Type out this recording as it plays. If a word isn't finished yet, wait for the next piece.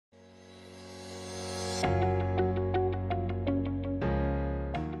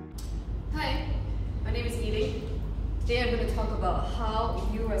about how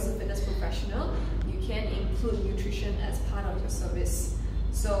you as a fitness professional, you can include nutrition as part of your service.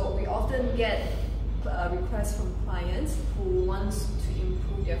 So we often get requests from clients who wants to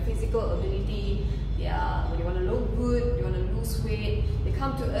improve their physical ability, they want to look good, they want to lose weight, they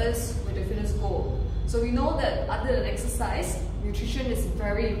come to us with a fitness goal. So we know that other than exercise, nutrition is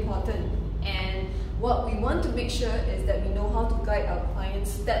very important, and what we want to make sure is that we know how to guide our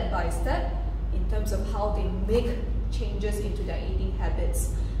clients step by step in terms of how they make changes into their eating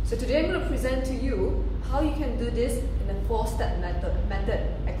habits. So today I'm going to present to you how you can do this in a 4-step method.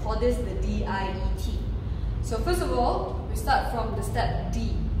 I call this the DIET. So first of all, we start from the step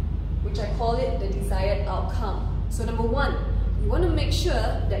D, which I call it the desired outcome. So number 1, you want to make sure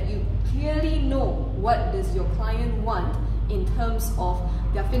that you clearly know what does your client want in terms of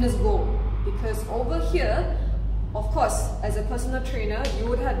their fitness goal. Because over here, of course, as a personal trainer, you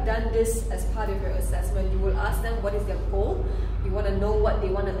would have done this as part of your assessment. You will ask them what is their goal. You want to know what they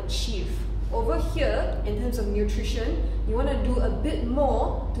want to achieve. Over here, in terms of nutrition, you want to do a bit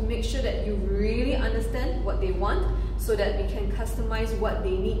more to make sure that you really understand what they want, so that we can customize what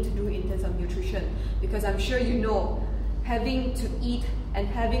they need to do in terms of nutrition. Because I'm sure you know, having to eat and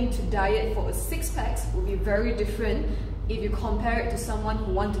having to diet for a 6-pack will be very different if you compare it to someone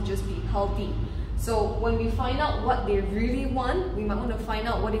who wants to just be healthy. So when we find out what they really want, we might want to find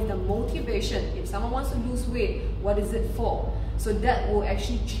out what is the motivation. If someone wants to lose weight, what is it for? So that will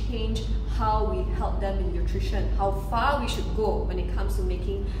actually change how we help them in nutrition, how far we should go when it comes to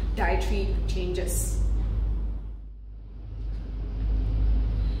making dietary changes.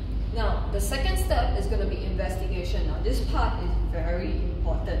 Now, the second step is going to be investigation. Now, this part is very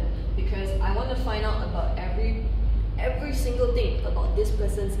important because I want to find out about every single thing about this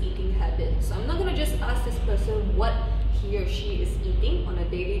person's eating habit. So I'm not going to just ask this person what he or she is eating on a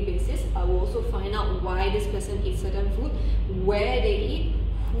daily basis. I will also find out why this person eats certain food, where they eat,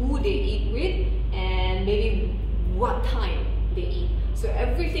 who they eat with, and maybe what time they eat. So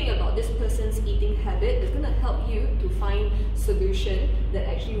everything about this person's eating habit is going to help you to find solution that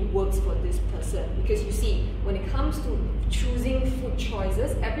actually works for this person. Because you see, when it comes to choosing food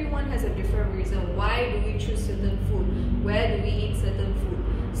choices, everyone has a different reason. Why do we choose certain food? Where do we eat certain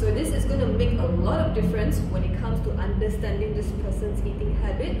food? So this is going to make a lot of difference when it comes to understanding this person's eating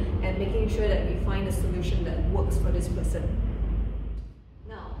habit and making sure that we find a solution that works for this person.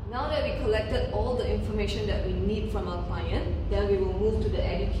 Now that we collected all the information that we need from our client, then we will move to the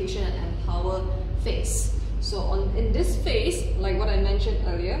education and empower phase. So in this phase, like what I mentioned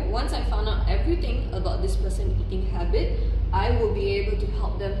earlier, once I found out everything about this person's eating habit, I will be able to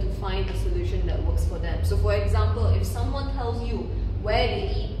help them to find a solution that works for them. So for example, if someone tells you where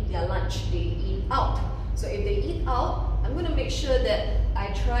they eat their lunch, they eat out. So if they eat out, I'm going to make sure that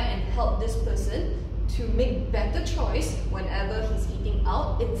I try and help this person to make better choice whenever he's eating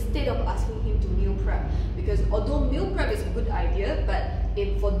out, instead of asking him to meal prep. Because although meal prep is a good idea, but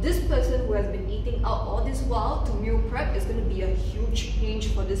if for this person who has been eating out all this while to meal prep, it's going to be a huge change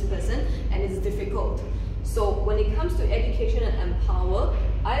for this person and it's difficult. So when it comes to education and empower,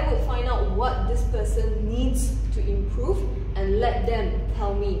 I will find out what this person needs to improve and let them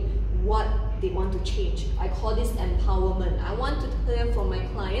tell me what they want to change. I call this empowerment. I want to hear from my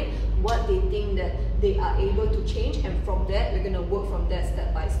client what they think that they are able to change, and from that, we're going to work from there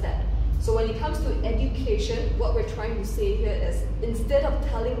step by step. So when it comes to education, what we're trying to say here is, instead of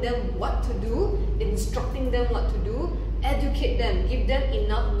telling them what to do, instructing them what to do, educate them, give them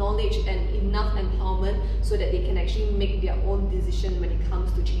enough knowledge and enough empowerment so that they can actually make their own decision when it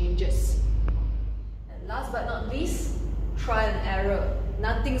comes to changes. And last but not least, trial and error.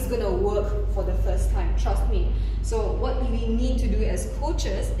 Nothing's gonna work for the first time, trust me. So what we need to do as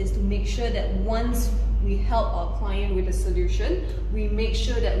coaches is to make sure that once we help our client with a solution, we make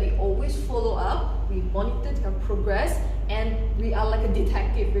sure that we always follow up, we monitor their progress, and we are like a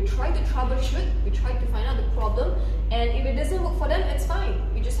detective. We try to troubleshoot, we try to find out the problem, and if it doesn't work for them, it's fine.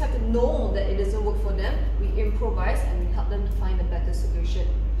 We just have to know that it doesn't work for them, we improvise, and we help them to find a better solution.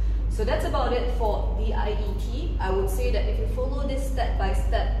 So that's about it for DIET. I would say that if you follow this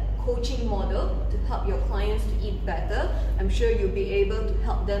step-by-step coaching model to help your clients to eat better, I'm sure you'll be able to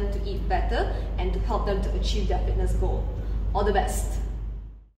help them to eat better and to help them to achieve their fitness goal. All the best!